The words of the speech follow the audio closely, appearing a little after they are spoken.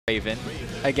Raven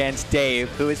against Dave,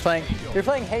 who is playing. You're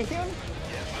playing Haehyun?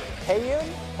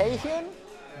 Haehyun?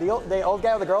 The old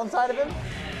guy with the girl inside of him?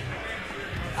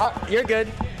 Oh, you're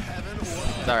good.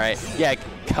 It's all right. Yeah,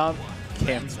 come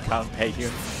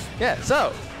Haehyun. Yeah,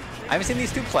 so I haven't seen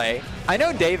these two play. I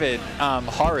know David,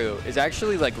 Haru, is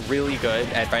actually like really good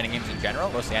at fighting games in general,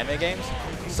 mostly anime games.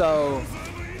 So,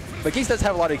 but Geese does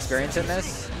have a lot of experience in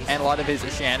this and a lot of his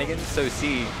shenanigans. So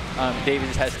see, David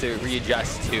just has to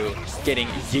readjust to getting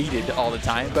yeeted all the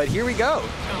time. But here we go.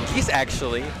 Geese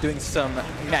actually doing some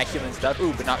immaculate stuff.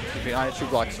 Ooh, but not a true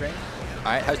block string. All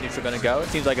right, how's neutral gonna go? It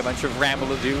seems like a bunch of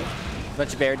ramble-a-doo. A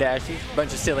bunch of air dashes, a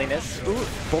bunch of silliness. Ooh,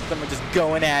 both of them are just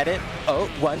going at it. Oh,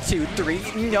 1, 2,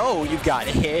 3. No, you got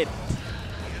hit.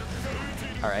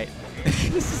 All right.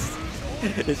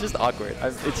 It's just awkward.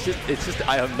 It's just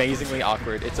amazingly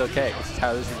awkward. It's okay. This is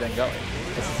how this has been going.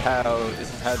 This is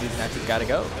how these matches gotta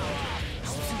go.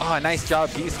 Oh, nice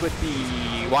job, Geese, with the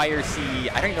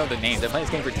YRC. I don't even know the names. I've played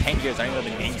this game for 10 years. I don't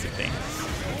even know the names of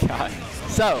things. God.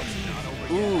 So.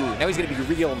 Ooh, now he's gonna be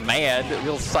real mad,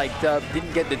 real psyched up.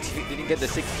 Didn't get the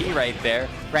 6T right there.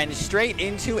 Ran straight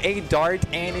into a dart,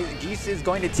 and Geese is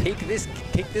going to take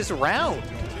this round.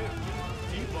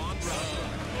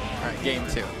 All right, game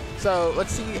 2. So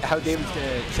let's see how David's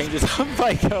gonna change his up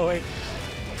by going.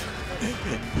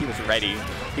 He was ready.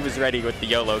 He was ready with the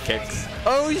YOLO kicks.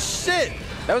 Oh shit!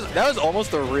 That was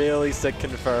almost a really sick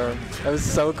confirm. That was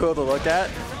so cool to look at.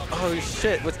 Oh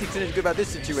shit! What's Geese gonna do about this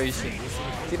situation?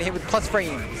 He's gonna hit with plus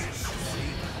frames.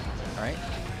 All right,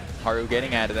 Haru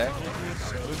getting out of there.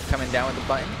 Coming down with the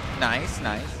button. Nice,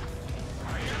 nice.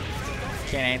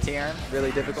 Can't anti-arm.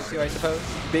 Really difficult too, I suppose.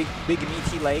 Big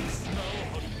meaty legs.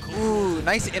 Ooh,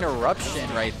 nice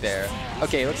interruption right there.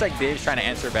 Okay, looks like Dave's trying to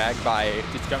answer back by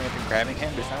just coming up and grabbing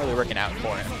him, but it's not really working out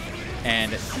for him.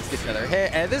 And he gets another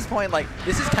hit. And at this point, like,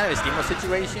 this is kind of a steamroll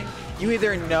situation. You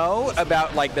either know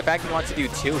about, like, the fact he wants to do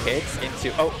 2 hits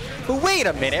into... Oh, but wait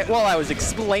a minute. While I was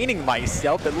explaining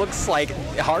myself, it looks like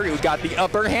Haru got the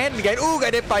upper hand again. Ooh,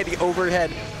 got hit by the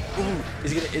overhead. Ooh,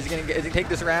 is he gonna take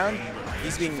this round?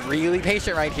 He's being really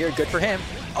patient right here. Good for him.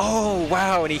 Oh,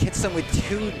 wow, and he hits him with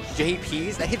 2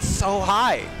 JPs. That hits so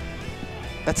high.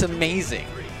 That's amazing.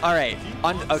 All right,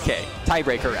 okay,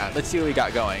 tiebreaker round. Let's see what we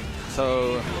got going.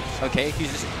 So, okay,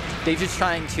 Dave's just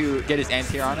trying to get his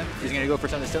anti-air on him. He's gonna go for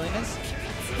some of the silliness.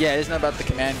 Yeah, it isn't about the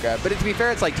command grab, but to be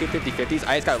fair, it's like 2 50-50s.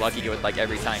 I just got lucky with like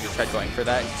every time he tried going for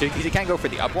that. So he can't go for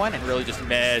the up one and really just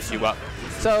mess you up.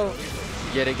 So,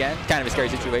 yet again, kind of a scary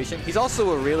situation. He's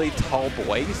also a really tall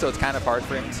boy, so it's kind of hard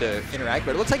for him to interact,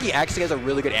 but it looks like he actually has a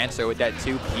really good answer with that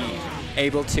 2P,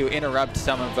 able to interrupt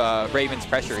some of Raven's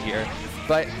pressure here.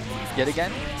 But yet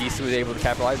again, Geese was able to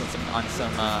capitalize on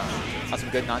some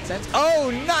good nonsense.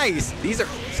 Oh, nice! These are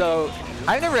so.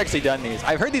 I've never actually done these.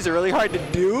 I've heard these are really hard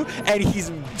to do, and he's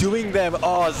doing them.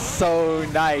 Oh, so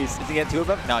nice. Did he get 2 of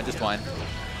them? No, just 1.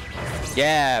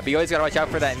 Yeah, but you always gotta watch out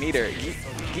for that meter.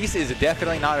 Geese is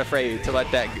definitely not afraid to let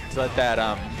that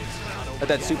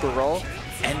super roll,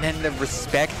 and then the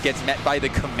respect gets met by the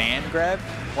command grab.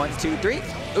 1, 2, 3.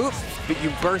 Oops! But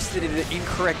you bursted at the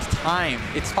incorrect time.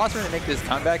 It's possible to make this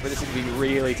comeback, but this is going to be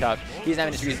really tough. He's not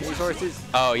having to use resources.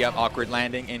 Oh, yep, awkward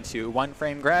landing into 1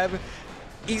 frame grab.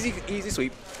 Easy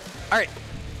sweep. All right.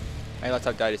 My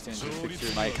laptop died as soon as you fixed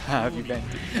your mic. How have you been?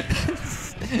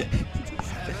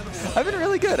 I've been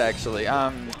really good, actually.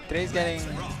 Today's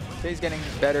getting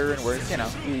better and worse. You know,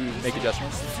 we make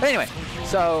adjustments. But anyway,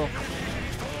 so.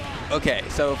 Okay,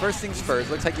 so first things first.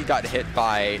 Looks like he got hit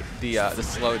by the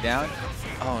slowdown.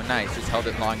 Oh, nice. Just held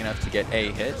it long enough to get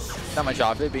a hit. Not much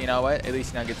off it, but you know what? At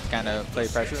least now gets to kind of play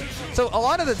pressure. So a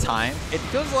lot of the time, it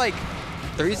feels like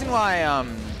the reason why,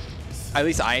 at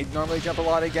least I normally jump a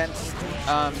lot against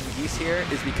Geese here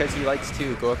is because he likes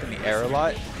to go up in the air a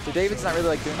lot. So David's not really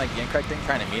like doing like the incorrect thing,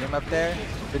 trying to meet him up there.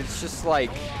 But it's just like,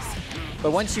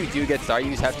 but once you do get started,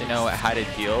 you just have to know how to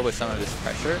deal with some of this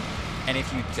pressure. And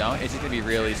if you don't, it's just going to be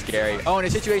really scary. Oh, and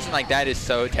a situation like that is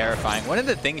so terrifying. One of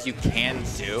the things you can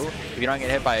do if you don't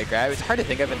get hit by a grab, it's hard to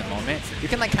think of in the moment. You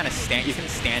can like kind of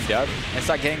stand up and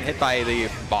start getting hit by the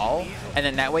ball. And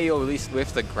then that way you'll at least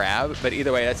whiff the grab. But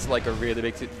either way, that's like a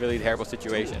really terrible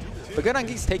situation. But good on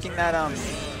Geese taking that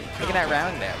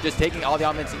round there. Just taking all the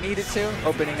elements he needed to,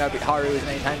 opening up Haru as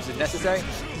many times as necessary.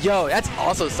 Yo, that's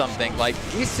also something. Like,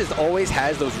 Geese just always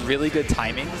has those really good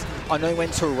timings on knowing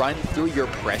when to run through your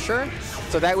pressure.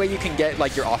 So that way you can get,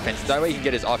 like, your offense. That way you can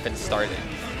get his offense started.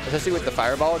 Especially with the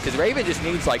fireball, because Raven just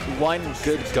needs, like, 1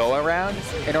 good go-around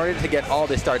in order to get all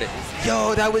this started.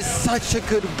 Yo, that was such a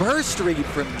good burst read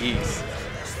from Geese.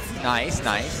 Nice,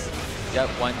 nice. Yep,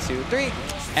 1, 2, 3.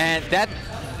 And that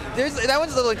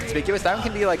one's a little conspicuous. That one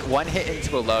can be like 1 hit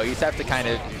into a low. You just have to kind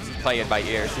of play it by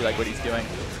ear, see like what he's doing.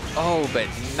 Oh, but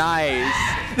nice.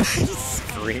 He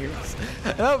screams.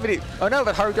 No,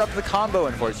 but Haru dropped the combo,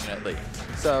 unfortunately.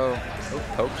 So, oh,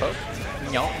 poke, poke.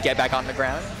 No, get back on the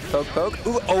ground. Poke, poke.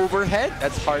 Ooh, overhead.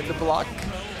 That's hard to block.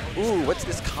 Ooh, what's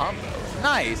this combo?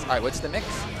 Nice. All right, what's the mix?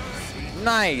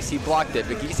 Nice. He blocked it,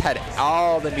 but Geese had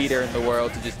all the meter in the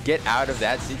world to just get out of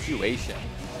that situation.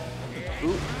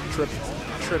 Ooh,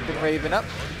 tripping Raven up.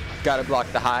 Gotta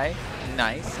block the high.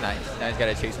 Nice, nice. Now he's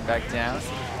gotta chase him back down.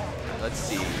 Let's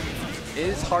see.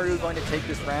 Is Haru going to take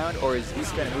this round, or is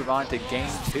Geese going to move on to game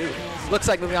 2? Looks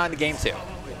like moving on to game 2.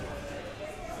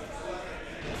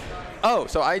 Oh,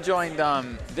 so I joined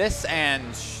this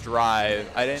and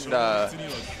Strive. I didn't,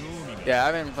 yeah,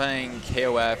 I've been playing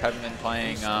KOF, haven't been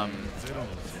playing, I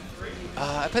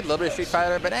played a little bit of Street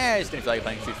Fighter, but I just didn't feel like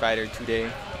playing Street Fighter today.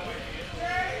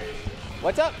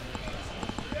 What's up?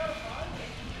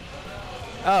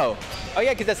 Oh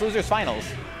yeah, because that's losers finals.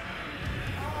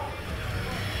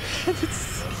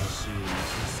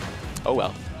 Oh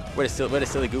well, what a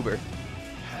silly goober.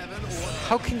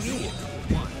 How convenient.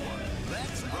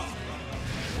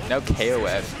 No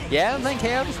KOF. Yeah, I'm playing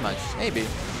KOF as much. Maybe.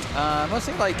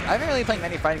 Mostly like I haven't really played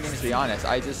many fighting games to be honest.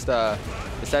 I just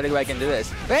decided to go back into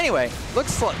this. But anyway,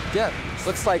 looks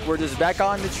like we're just back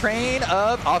on the train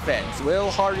of offense.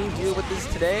 Will Haru deal with this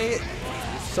today?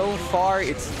 So far,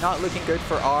 it's not looking good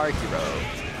for our hero.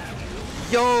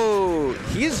 Yo,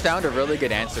 he's found a really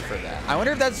good answer for that. I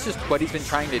wonder if that's just what he's been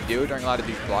trying to do during a lot of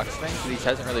these block strings, because he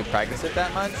hasn't really practiced it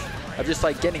that much, of just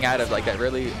like getting out of like that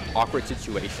really awkward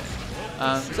situation.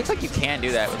 It looks like you can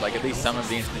do that with like at least some of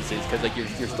the instances, because like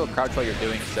you're still crouched while you're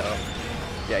doing so.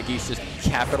 Yeah, Geese just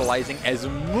capitalizing as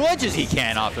much as he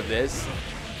can off of this.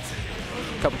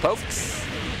 Couple pokes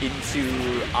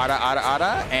into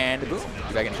Ada, and boom.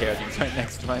 Get back in KO team for the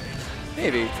next one.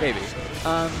 Maybe.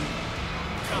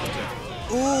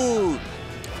 Ooh,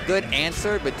 good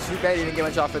answer, but too bad he didn't get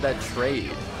much off of that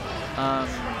trade.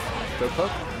 Go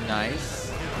poke,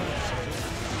 nice.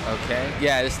 Okay,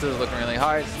 yeah, this still looking really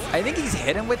hard. I think he's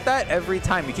hit him with that every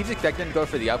time. He keeps expecting to go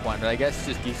for the up one, but I guess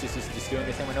Geese just doing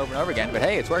the same one over and over again. But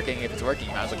hey, it's working. If it's working,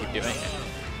 you might as well keep doing it.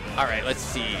 All right, let's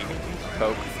see.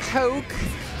 Poke.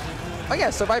 Oh yeah,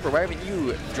 Survivor, why haven't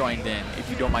you joined in, if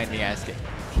you don't mind me asking?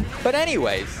 But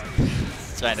anyways,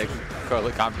 trying to call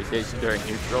a conversation during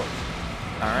neutral.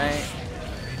 All right,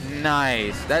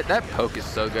 nice. That poke is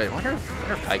so good. I wonder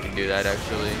if I can do that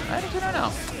actually. I don't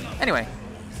know. Anyway,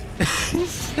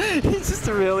 he's just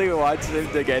really watching him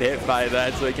to get hit by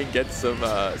that so he can get some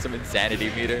insanity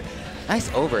meter.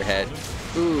 Nice overhead.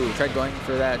 Ooh, tried going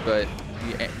for that, but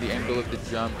the angle of the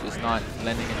jump is not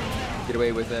letting him get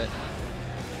away with it.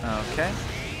 Okay.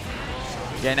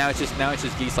 Yeah, now it's just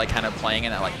Geese like kind of playing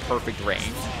in that like perfect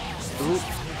range. Ooh.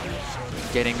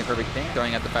 Getting the perfect thing,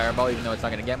 throwing out the fireball even though it's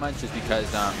not gonna get much, just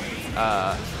because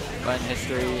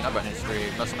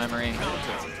muscle memory.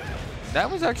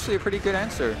 That was actually a pretty good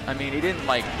answer. I mean, he didn't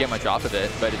like get much off of it,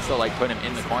 but it still like put him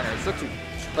in the corner. It looks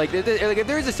like if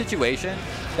there is a situation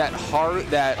that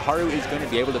Haru is going to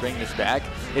be able to bring this back,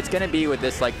 it's going to be with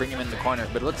this like bring him in the corner.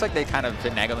 But it looks like they kind of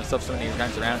finagle themselves so many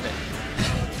times around it.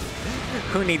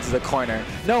 Who needs the corner?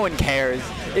 No one cares.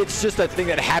 It's just a thing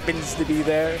that happens to be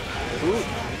there. Ooh.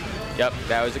 Yep,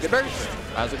 that was a good burst.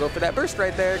 Might as well go for that burst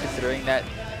right there, considering that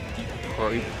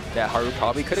Haru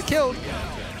probably could have killed.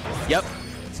 Yep.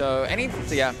 So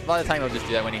yeah, a lot of the time he'll just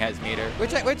do that when he has meter,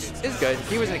 which is good.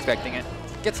 He wasn't expecting it.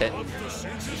 Gets hit.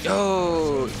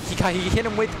 Oh, he hit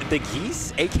him with the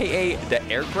Geese, aka the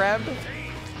air grab.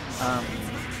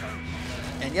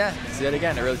 And yeah, see that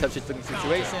again, a really tough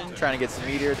situation, trying to get some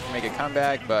meter to make a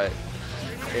comeback, but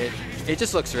it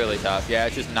just looks really tough. Yeah,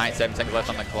 it's just 7 seconds left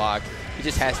on the clock. He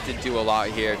just has to do a lot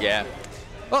here. Yeah.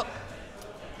 Well,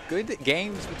 good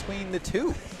games between the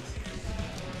two.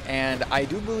 And I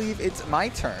do believe it's my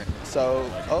turn. So,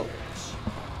 oh,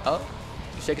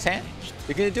 shake his hand.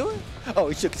 You're gonna do it? Oh,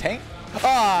 he shook his hand.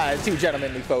 Ah, too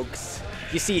gentlemanly, folks.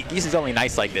 You see, Geese is only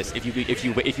nice like this if you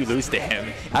lose to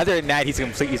him. Other than that, he's a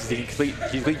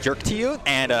complete jerk to you,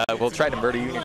 and will try to murder you.